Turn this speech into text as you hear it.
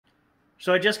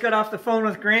So I just got off the phone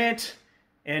with Grant,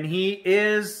 and he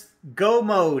is go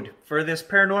mode for this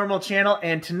paranormal channel.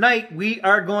 And tonight we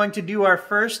are going to do our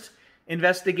first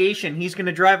investigation. He's going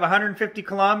to drive 150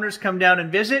 kilometers, come down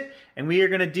and visit, and we are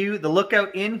going to do the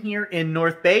Lookout Inn here in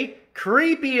North Bay.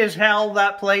 Creepy as hell,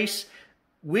 that place.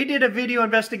 We did a video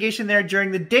investigation there during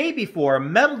the day before,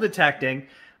 metal detecting.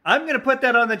 I'm going to put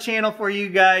that on the channel for you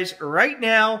guys right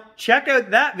now. Check out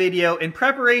that video in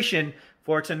preparation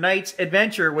for tonight's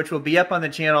adventure, which will be up on the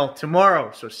channel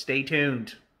tomorrow, so stay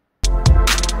tuned.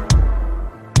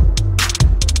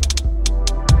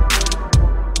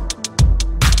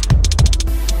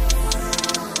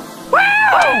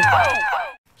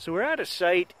 So we're at a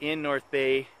site in North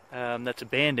Bay that's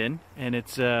abandoned, and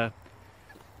it's an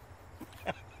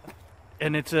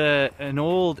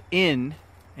old inn,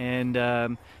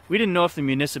 and we didn't know if the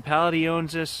municipality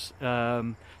owns this.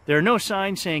 There are no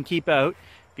signs saying keep out.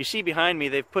 If you see behind me,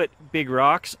 they've put big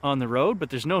rocks on the road, but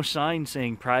there's no sign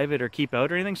saying private or keep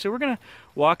out or anything. So we're going to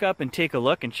walk up and take a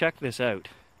look and check this out.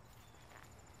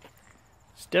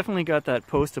 It's definitely got that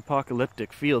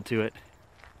post-apocalyptic feel to it.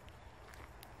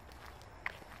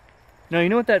 Now, you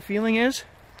know what that feeling is?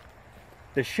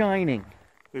 The Shining.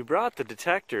 We brought the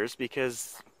detectors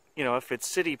because, you know, if it's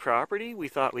city property, we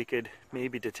thought we could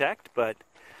maybe detect, but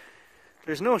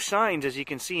there's no signs, as you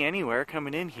can see, anywhere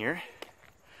coming in here.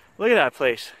 Look at that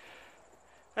place.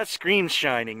 That screams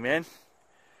Shining, man.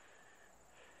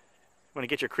 Want to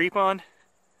get your creep on?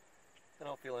 I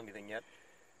don't feel anything yet.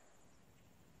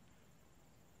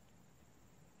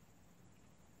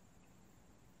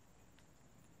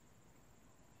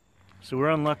 So we're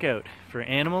on lookout for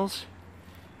animals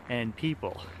and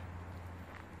people.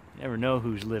 You never know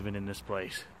who's living in this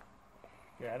place.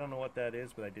 Yeah, I don't know what that is,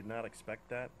 but I did not expect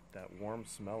that. That warm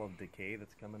smell of decay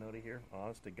that's coming out of here.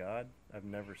 Honest to God, I've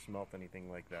never smelt anything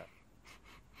like that.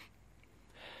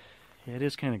 Yeah, it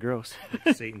is kind of gross.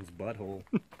 It's Satan's butthole.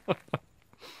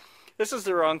 This is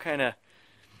the wrong kind of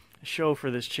show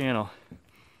for this channel.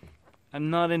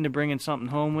 I'm not into bringing something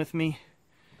home with me.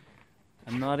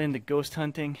 I'm not into ghost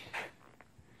hunting.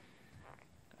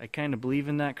 I kind of believe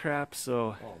in that crap,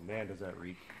 so... Oh man, does that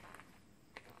reek.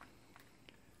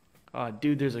 Oh,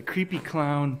 dude, there's a creepy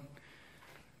clown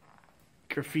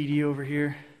graffiti over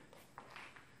here.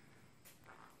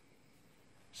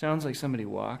 Sounds like somebody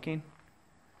walking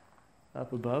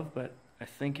up above, but I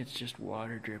think it's just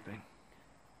water dripping.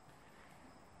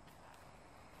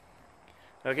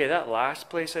 Okay, that last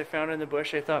place I found in the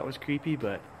bush I thought was creepy,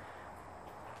 but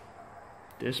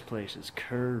this place is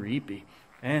creepy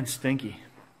and stinky.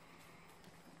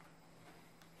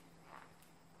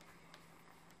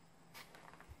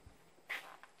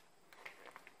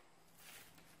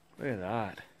 Look at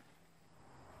that.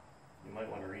 You might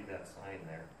want to read that sign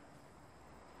there.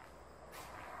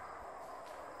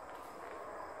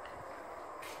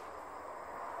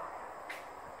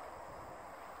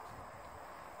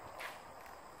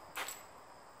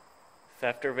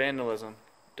 Theft or vandalism.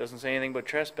 Doesn't say anything about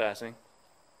trespassing.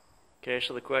 Okay,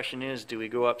 so the question is, do we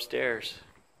go upstairs?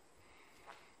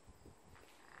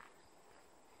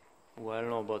 Well, I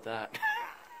don't know about that.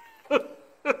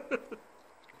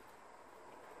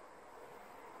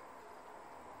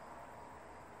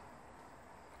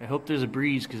 I hope there's a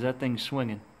breeze, because that thing's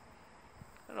swinging.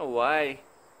 I don't know why,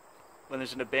 when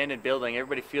there's an abandoned building,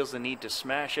 everybody feels the need to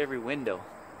smash every window.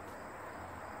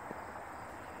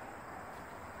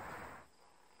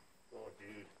 Oh,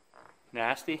 dude.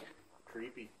 Nasty?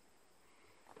 Creepy.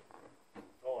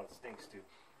 Oh, it stinks too.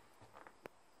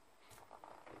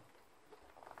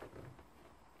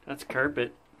 That's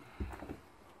carpet.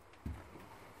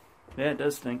 Yeah, it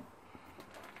does stink.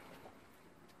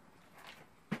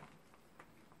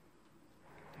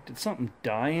 Did something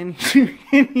die in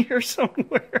here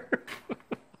somewhere?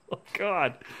 Oh,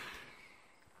 God.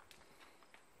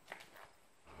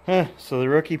 Huh, so the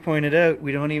rookie pointed out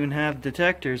we don't even have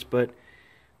detectors, but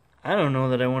I don't know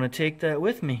that I want to take that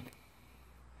with me.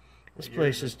 This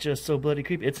place is just so bloody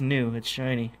creepy. It's new, it's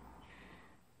shiny.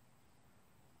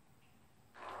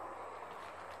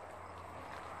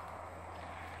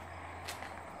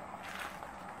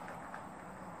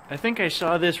 I think I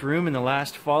saw this room in the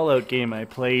last Fallout game I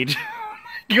played. Oh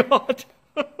my God.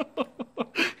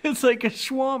 It's like a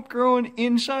swamp growing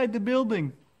inside the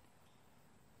building.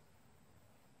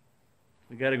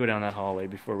 We gotta go down that hallway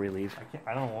before we leave.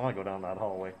 I don't want to go down that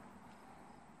hallway.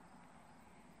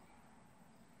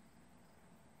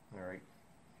 Alright.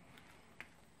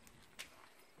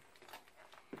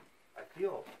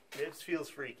 It feels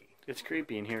freaky. It's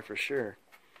creepy in here for sure.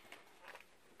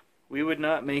 We would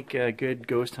not make good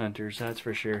ghost hunters, that's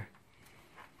for sure.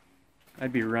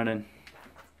 I'd be running.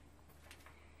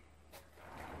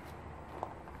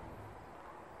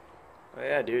 Oh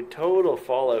yeah, dude, total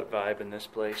Fallout vibe in this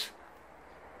place.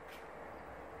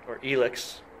 Or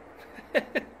Elix.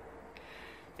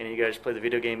 Any of you guys play the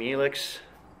video game Elix?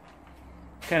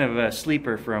 Kind of a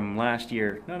sleeper from last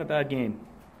year. Not a bad game.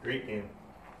 Great game.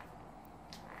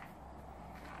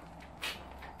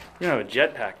 You don't have a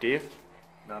jetpack, do you?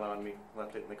 Not on me.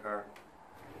 Left it in the car.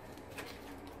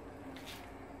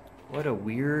 What a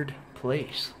weird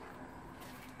place.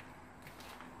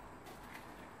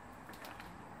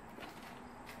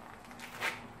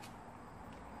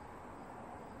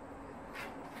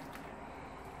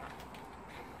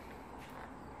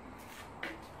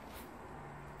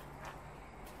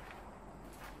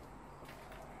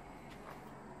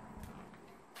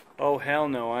 Oh, hell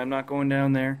no, I'm not going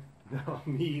down there. No,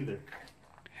 me either.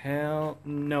 Hell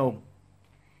no.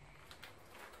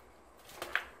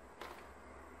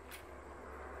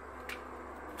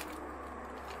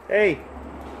 Hey!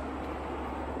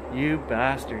 You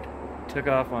bastard. Took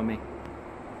off on me.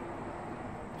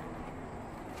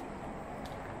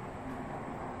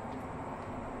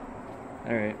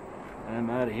 Alright, I'm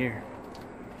out of here.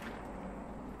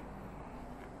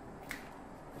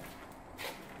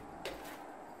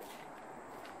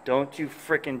 Don't you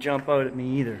frickin' jump out at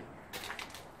me either.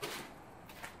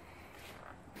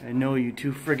 I know you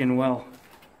too friggin' well.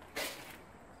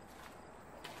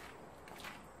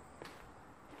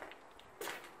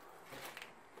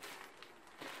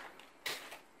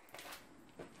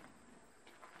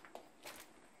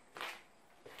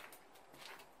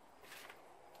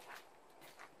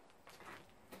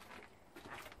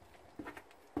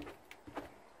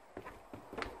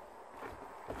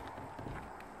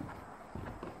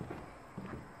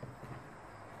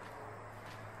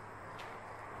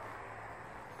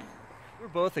 We're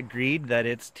both agreed that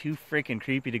it's too freaking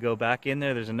creepy to go back in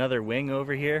there. There's another wing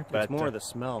over here, but It's more the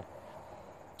smell.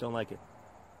 Don't like it.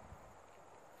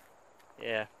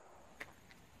 yeah.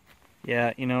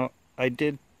 Yeah, you know, I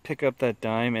did pick up that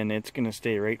dime and it's gonna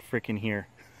stay right freaking here.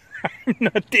 I'm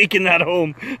not taking that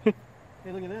home. Hey,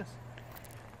 look at this.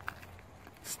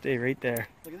 Stay right there.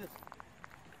 Look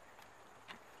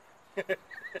at this.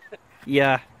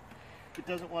 Yeah. It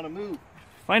doesn't want to move.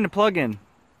 Find a plug-in.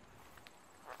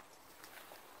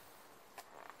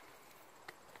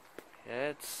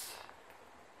 It's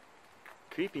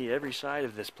creepy. Every side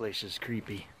of this place is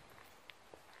creepy.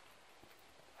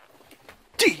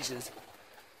 Jesus!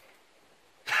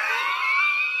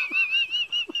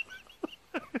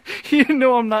 You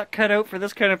know I'm not cut out for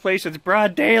this kind of place. It's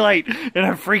broad daylight and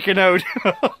I'm freaking out.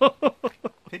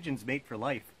 Pigeons mate for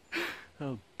life.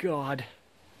 Oh God.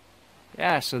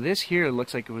 Yeah, so this here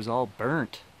looks like it was all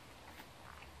burnt.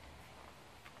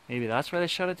 Maybe that's why they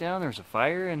shut it down. There was a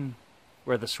fire and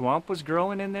where the swamp was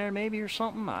growing in there maybe or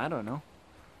something. I don't know.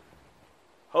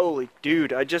 Holy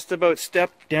dude, I just about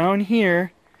stepped down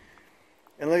here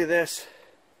and look at this.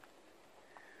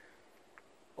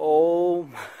 Oh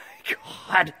my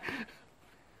God.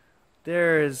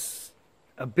 There is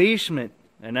a basement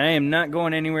and I am not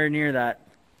going anywhere near that.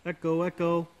 Echo,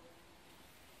 echo.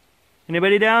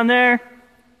 Anybody down there?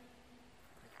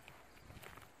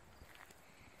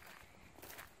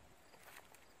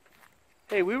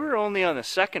 Hey, we were only on the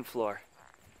second floor.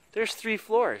 There's 3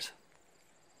 floors.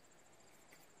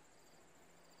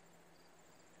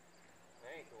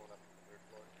 I ain't going up to the 3rd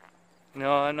floor.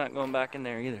 No, I'm not going back in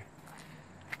there either.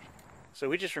 So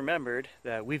we just remembered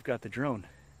that we've got the drone.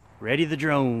 Ready the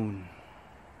drone.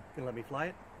 Gonna let me fly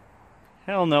it?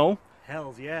 Hell no.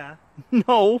 Hells yeah.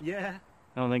 No. Yeah.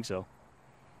 I don't think so.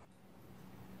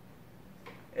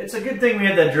 It's a good thing we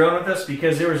had that drone with us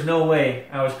because there was no way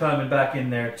I was climbing back in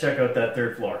there to check out that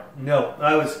 3rd floor. No,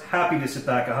 I was happy to sit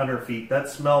back 100 feet. That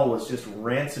smell was just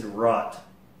rancid rot.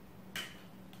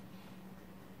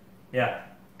 Yeah,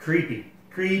 creepy.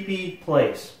 Creepy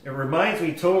place. It reminds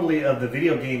me totally of the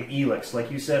video game Elix, like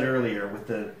you said earlier, with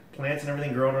the plants and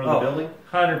everything growing out of the building.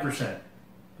 100%.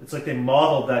 It's like they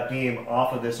modeled that game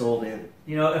off of this old inn.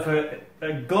 You know, if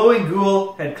a glowing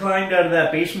ghoul had climbed out of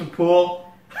that basement pool,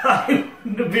 I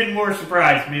wouldn't have been more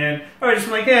surprised, man. I was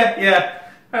just like, yeah,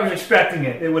 I was expecting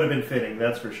it. It would have been fitting,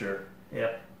 that's for sure.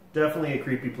 Yeah. Definitely a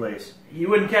creepy place. You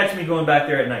wouldn't catch me going back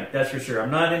there at night, that's for sure.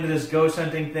 I'm not into this ghost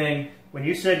hunting thing. When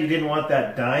you said you didn't want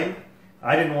that dime,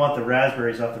 I didn't want the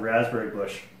raspberries off the raspberry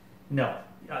bush. No.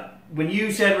 When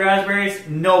you said raspberries,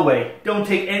 no way. Don't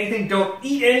take anything, don't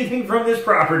eat anything from this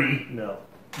property. No.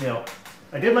 No.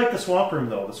 I did like the swamp room,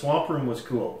 though. The swamp room was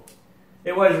cool.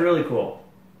 It was really cool.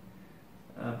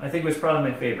 I think it was probably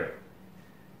my favorite.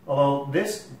 Although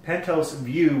this penthouse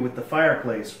view with the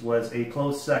fireplace was a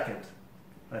close second,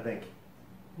 I think.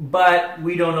 But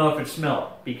we don't know if it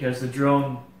smelled because the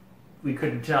drone we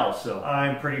couldn't tell. So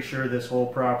I'm pretty sure this whole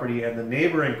property and the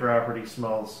neighboring property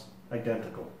smells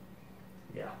identical.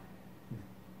 yeah,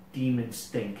 demon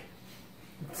stink.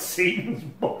 Satan's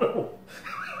bottle.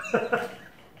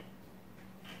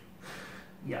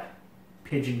 Yeah,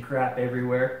 pigeon crap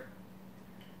everywhere.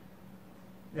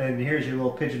 And here's your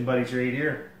little pigeon buddies right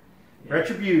here. Yeah.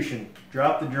 Retribution.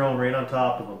 Drop the drone right on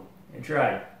top of them. I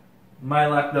tried. My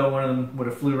luck, though, one of them would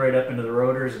have flew right up into the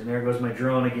rotors, and there goes my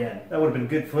drone again. That would have been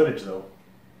good footage, though.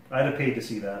 I'd have paid to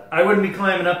see that. I wouldn't be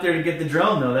climbing up there to get the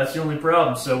drone, though. That's the only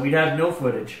problem. So we'd have no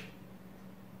footage.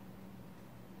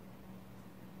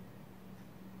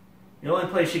 The only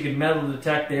place you could metal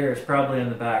detect there is probably on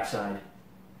the backside.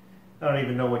 I don't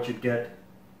even know what you'd get.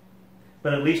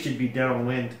 But at least you'd be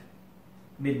downwind.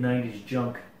 Mid-90s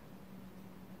junk.